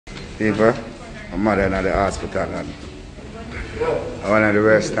Eva, my mother in the hospital, and one of the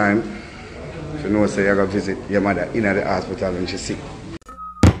worst time, if you know, say you're going to visit your mother in the hospital when she's sick.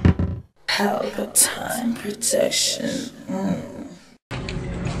 Pelpa time protection.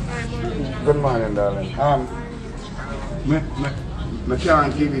 Good morning, darling. Me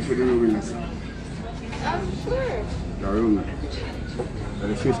can't TV for the room, sir. Sure. The room, the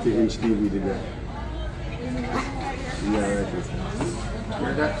 50-inch TV there. Yeah, right.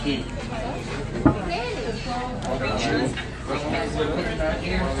 Where's that key?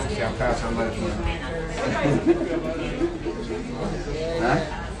 Huh?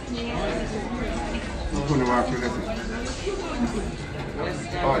 You couldn't walk through this?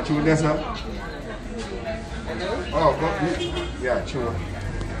 Oh, through this up? Oh, yeah, sure.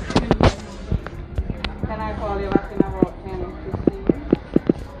 Can I call you back in about 10 or 15?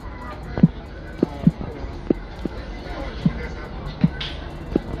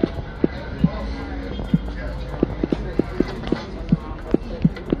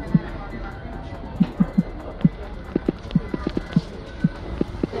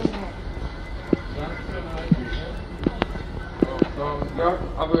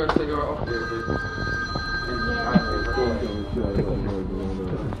 I'm going to take her up there.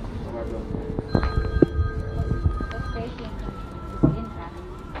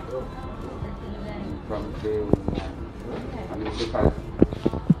 From the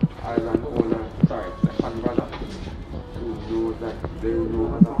island owner, sorry, second brother, who knows that they know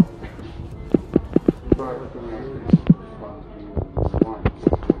that.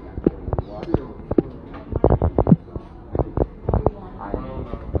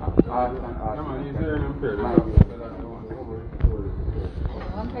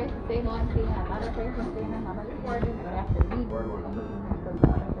 One person saying one thing, another person saying another recording, and I have to read.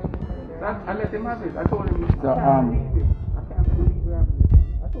 I let him have it. I told him. So, I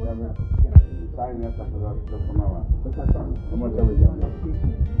told him. Sign yourself for my one. How much are we doing?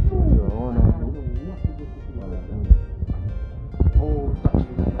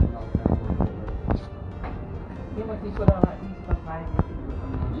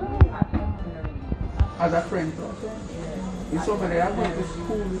 As a friend, it's over there. I go to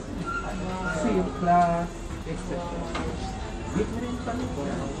school, same class, etc. Give me the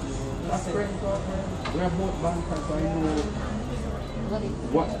information. As friends, we are both bankers, so I know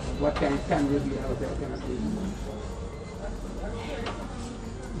what can really out there.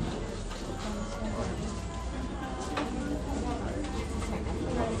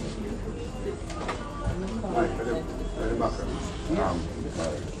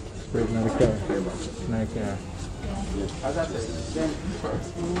 Where's another car? Another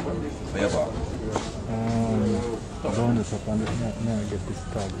car. Bonus up on this. Now I get this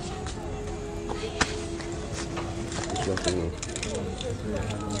tag.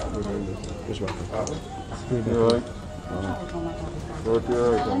 Which one? Speedy.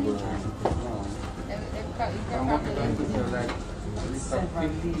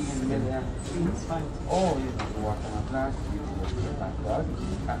 Oh, you walk on a glass, you like that,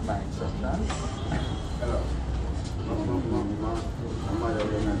 at my acceptance. Hello.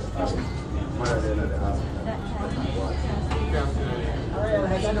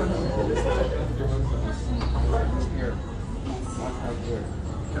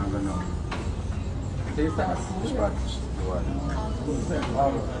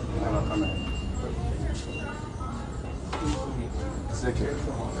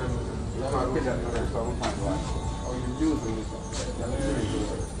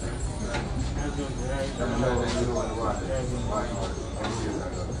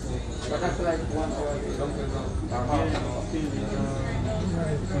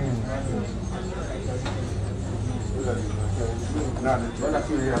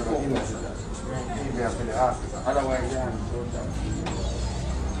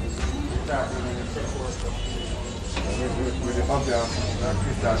 With the object,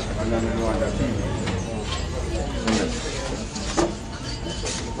 and then we go on the TV.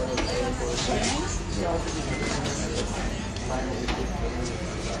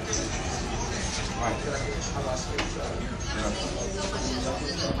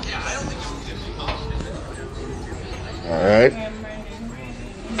 All right.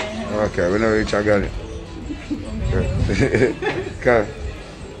 Okay, we know which I got it. Okay.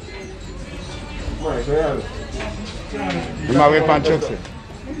 You might wait for Chuck.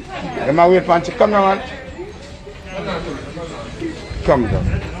 You might wait for Chuck. Come now, man. Come down.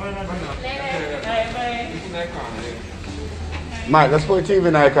 Mike, let's put TV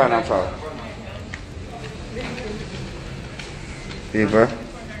in the icon and fall. Eva,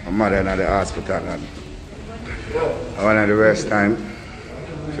 my mother in the hospital, and one of the worst time,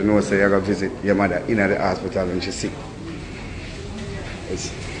 If you know, say you're going to visit your mother in the hospital when she's sick.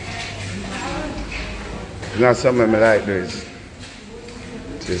 It's not something I like to do. It's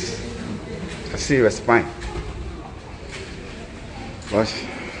just a serious spine. But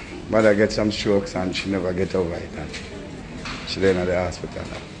mother gets some strokes and she never get over it. And she's in the hospital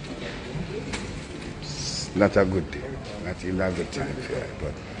now. It's not a good thing. Not even a good thing for her,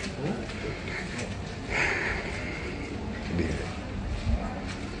 but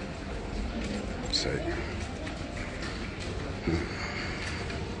sorry.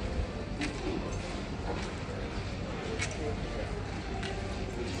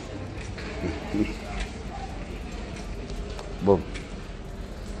 Boom.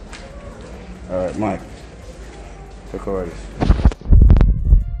 All right, Mike. Take over this.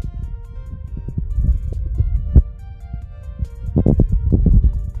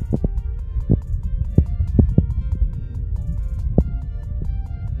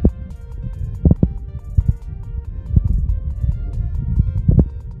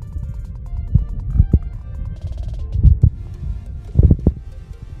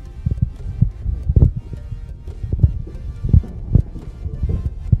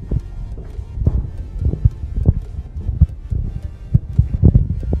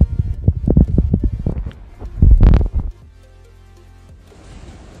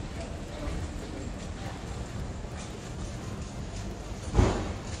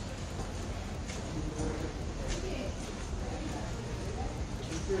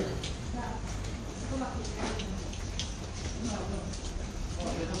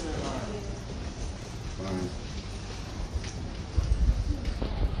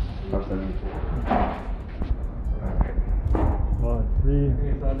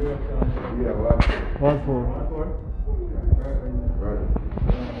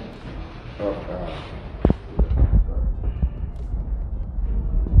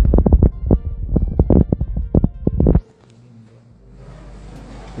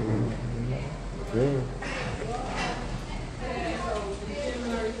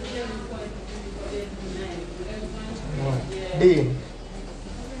 Dean.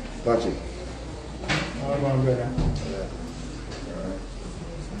 Watch it. How am I, brother?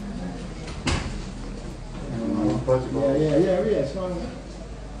 Yeah, so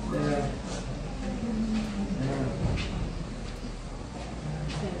yeah.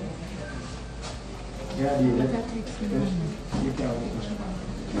 Yeah, you can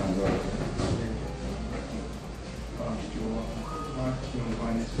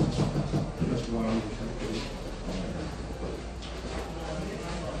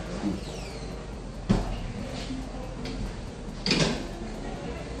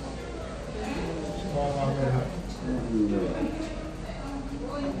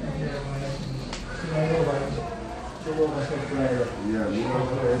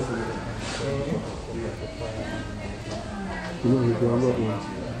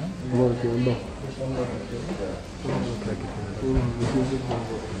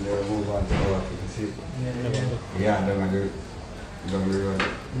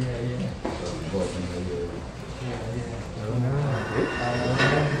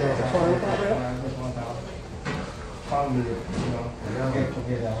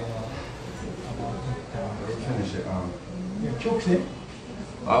Finish it. Chokes it.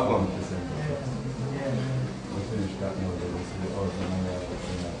 I'll go with this. We'll finish that now.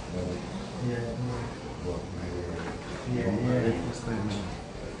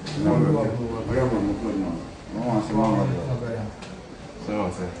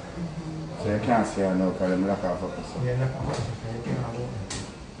 So you can't see her now because I'm lock off focus. Yeah, lock off focus. You can't have it.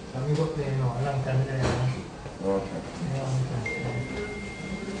 So I'm going to play now a long time there. Okay.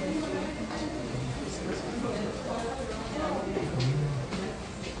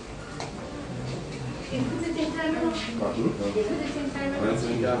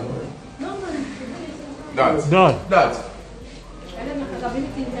 Dad.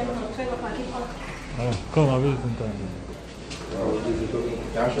 Come, I'll visit in time.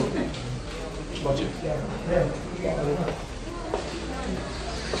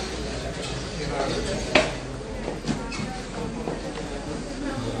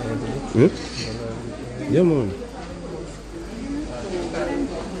 Yeah, man.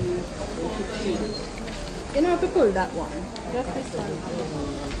 You know how to pull that one? Just this one.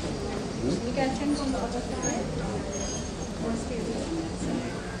 You can change on the other side. Or stay with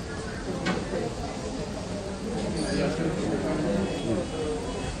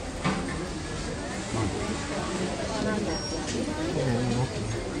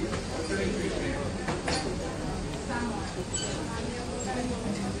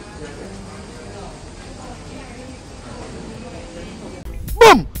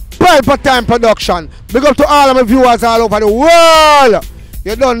Boom! Pelpa Time Production. Big up to all of my viewers all over the world.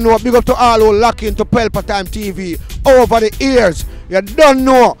 You don't know. Big up to all who lock into Pelpa Time TV over the years. You don't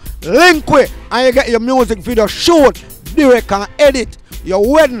know. Link with and you get your music video shoot, direct and edit.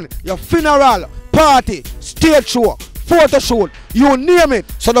 Your wedding, your funeral, party, stage show, photo shoot, you name it.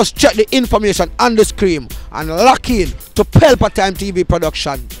 So just check the information on the screen and lock in to Pelpa Time TV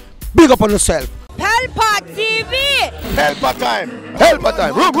Production. Big up on yourself. Pelpa TV! Pelpa Time! Pelpa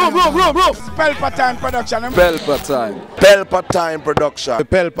Time! Room! Pelpa Time Production. Pelpa Time. Pelpa Time Production.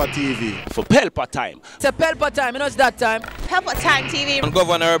 Pelpa TV. For Pelpa Time. It's a Pelpa Time, you know it's that time. Pelpa Time TV. I'm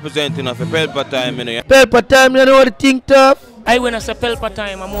governor representing of Pelpa Time, you know. Pelpa Time, you know what the thing tough? I when I say Pelpa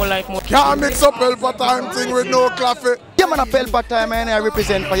Time, I'm more like more. Can't mix up Pelpa Time thing with no coffee. Yeah, man, a Pelpa Time, and I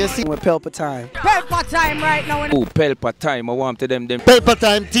represent for your scene with Pelpa Time. Pelpa Time right now. Oh, Pelpa Time, I want to them. Pelpa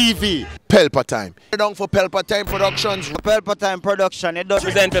Time TV. Pelpa Time. Down for Pelpa Time Productions. Pelpa Time Production. It does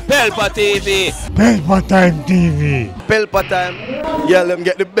represent for Pelpa TV. Pelpa Time TV. Pelpa Time. Yeah, let them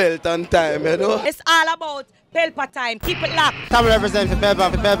get the belt on time, you know. It's all about Pelpa Time. Keep it locked. Time represent for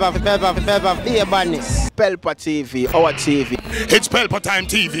Pelpa, be a badness. Pelpa TV, our TV. It's Pelpa Time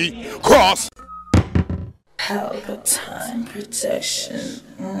TV. Cross. Pelpa Time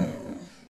Protection.